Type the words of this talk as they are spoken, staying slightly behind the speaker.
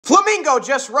Flamingo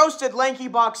just roasted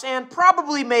lankybox and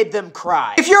probably made them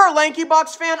cry. If you're a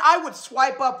lankybox fan, I would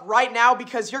swipe up right now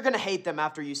because you're gonna hate them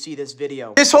after you see this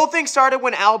video. This whole thing started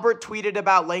when Albert tweeted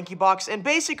about lankybox and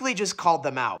basically just called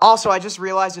them out. Also, I just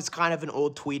realized it's kind of an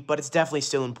old tweet, but it's definitely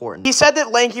still important. He said that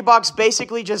lankybox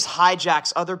basically just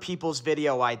hijacks other people's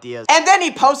video ideas. And then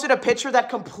he posted a picture that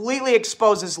completely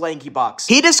exposes lankybox.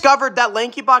 He discovered that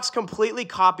lankybox completely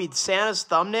copied Santa's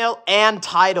thumbnail and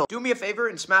title. Do me a favor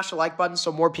and smash the like button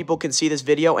so more people can see this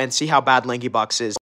video and see how bad lankybox is.